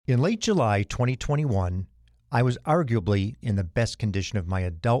In late July 2021, I was arguably in the best condition of my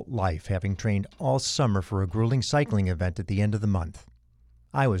adult life, having trained all summer for a grueling cycling event at the end of the month.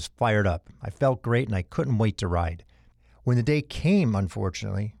 I was fired up. I felt great and I couldn't wait to ride. When the day came,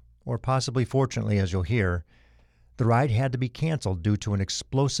 unfortunately, or possibly fortunately as you'll hear, the ride had to be canceled due to an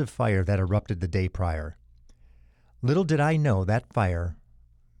explosive fire that erupted the day prior. Little did I know that fire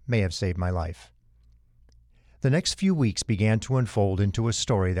may have saved my life. The next few weeks began to unfold into a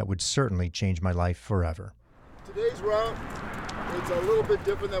story that would certainly change my life forever. Today's route, it's a little bit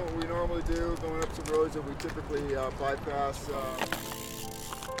different than what we normally do, going up some roads that we typically bypass.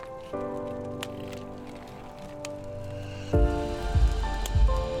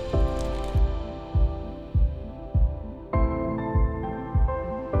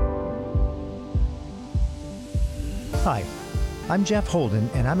 Hi, I'm Jeff Holden,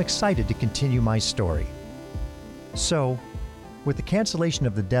 and I'm excited to continue my story. So, with the cancellation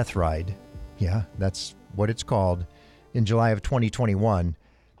of the Death Ride, yeah, that's what it's called, in July of 2021,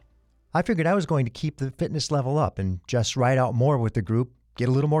 I figured I was going to keep the fitness level up and just ride out more with the group, get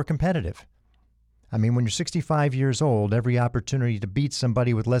a little more competitive. I mean, when you're 65 years old, every opportunity to beat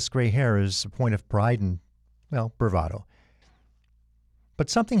somebody with less gray hair is a point of pride and, well, bravado. But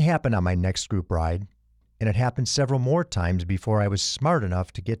something happened on my next group ride, and it happened several more times before I was smart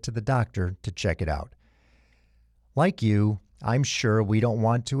enough to get to the doctor to check it out. Like you, I'm sure we don't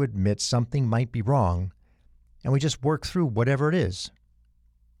want to admit something might be wrong, and we just work through whatever it is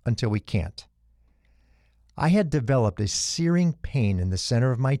until we can't. I had developed a searing pain in the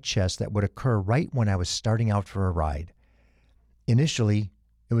center of my chest that would occur right when I was starting out for a ride. Initially,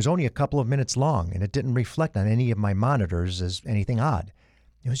 it was only a couple of minutes long, and it didn't reflect on any of my monitors as anything odd.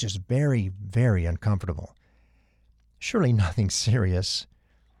 It was just very, very uncomfortable. Surely nothing serious.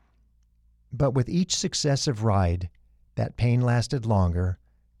 But with each successive ride, that pain lasted longer,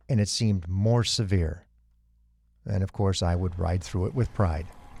 and it seemed more severe. And of course, I would ride through it with pride.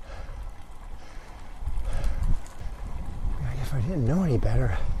 If I didn't know any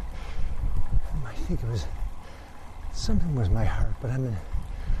better, I think something was my heart, but I'm in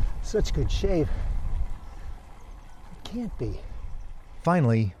such good shape. It can't be.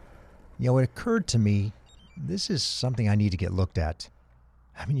 Finally, it occurred to me, this is something I need to get looked at.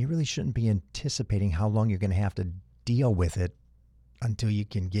 I mean, you really shouldn't be anticipating how long you're going to have to deal with it until you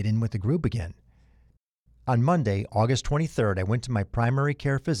can get in with the group again. On Monday, August 23rd, I went to my primary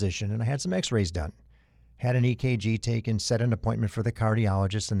care physician and I had some x-rays done. Had an EKG taken, set an appointment for the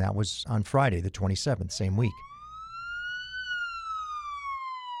cardiologist, and that was on Friday, the 27th, same week.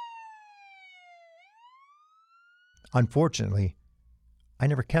 Unfortunately, I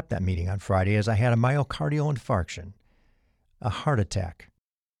never kept that meeting on Friday as I had a myocardial infarction, a heart attack.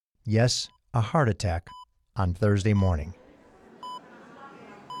 Yes, a heart attack on Thursday morning.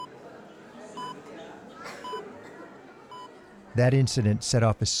 That incident set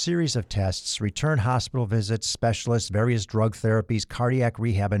off a series of tests, return hospital visits, specialists, various drug therapies, cardiac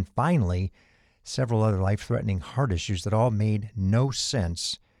rehab, and finally, several other life-threatening heart issues that all made no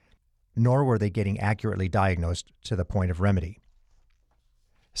sense, nor were they getting accurately diagnosed to the point of remedy.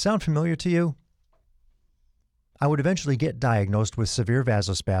 Sound familiar to you? I would eventually get diagnosed with severe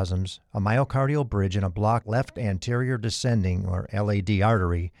vasospasms, a myocardial bridge, and a blocked left anterior descending, or LAD,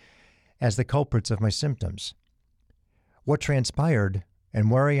 artery as the culprits of my symptoms. What transpired and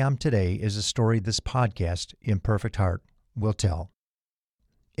where I am today is a story this podcast, Imperfect Heart, will tell.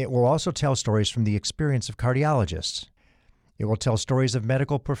 It will also tell stories from the experience of cardiologists. It will tell stories of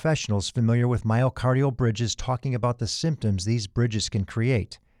medical professionals familiar with myocardial bridges talking about the symptoms these bridges can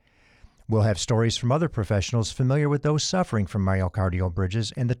create. We'll have stories from other professionals familiar with those suffering from myocardial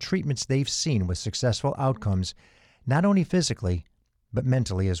bridges and the treatments they've seen with successful outcomes, not only physically, but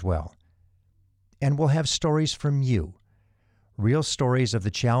mentally as well. And we'll have stories from you, real stories of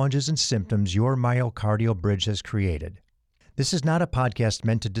the challenges and symptoms your myocardial bridge has created. This is not a podcast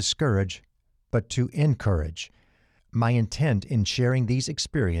meant to discourage, but to encourage. My intent in sharing these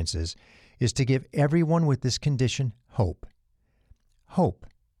experiences is to give everyone with this condition hope. Hope.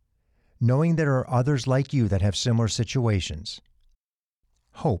 Knowing there are others like you that have similar situations.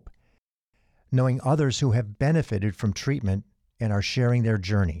 Hope. Knowing others who have benefited from treatment and are sharing their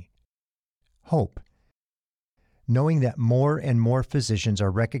journey. Hope. Knowing that more and more physicians are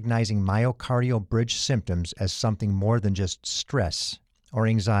recognizing myocardial bridge symptoms as something more than just stress or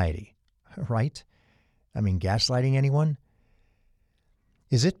anxiety. Right? I mean, gaslighting anyone?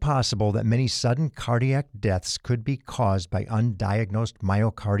 Is it possible that many sudden cardiac deaths could be caused by undiagnosed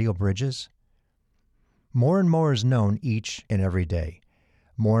myocardial bridges? More and more is known each and every day.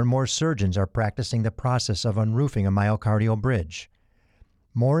 More and more surgeons are practicing the process of unroofing a myocardial bridge.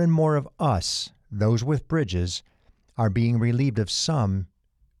 More and more of us, those with bridges, are being relieved of some,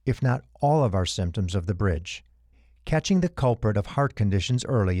 if not all of our symptoms of the bridge. Catching the culprit of heart conditions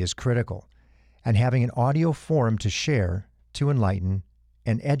early is critical, and having an audio forum to share, to enlighten,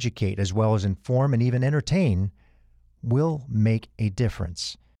 and educate as well as inform and even entertain will make a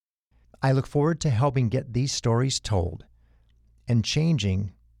difference. I look forward to helping get these stories told and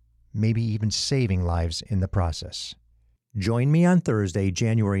changing, maybe even saving lives in the process. Join me on Thursday,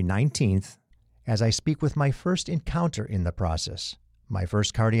 January 19th, as I speak with my first encounter in the process, my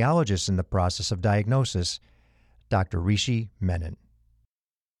first cardiologist in the process of diagnosis, Dr. Rishi Menon.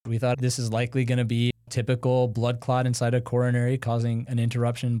 We thought this is likely going to be typical blood clot inside a coronary causing an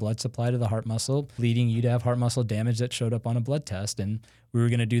interruption in blood supply to the heart muscle, leading you to have heart muscle damage that showed up on a blood test. And we were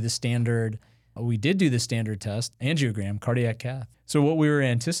going to do the standard, we did do the standard test, angiogram, cardiac cath. So what we were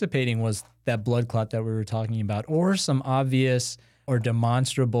anticipating was that blood clot that we were talking about, or some obvious or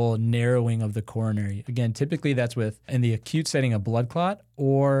demonstrable narrowing of the coronary. Again, typically that's in the acute setting of blood clot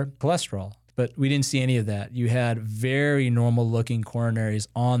or cholesterol. But we didn't see any of that. You had very normal-looking coronaries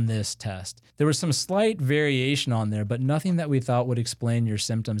on this test. There was some slight variation on there, but nothing that we thought would explain your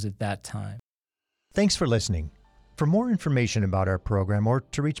symptoms at that time. Thanks for listening. For more information about our program or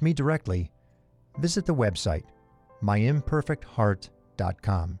to reach me directly, visit the website,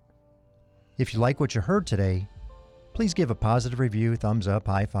 myimperfectheart.com. If you like what you heard today, please give a positive review, thumbs up,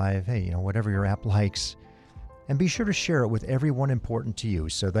 high five, whatever your app likes. And be sure to share it with everyone important to you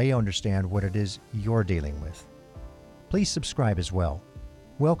so they understand what it is you're dealing with. Please subscribe as well.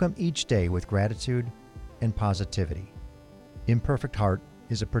 Welcome each day with gratitude and positivity. Imperfect Heart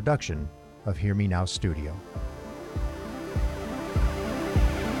is a production of Hear Me Now Studio.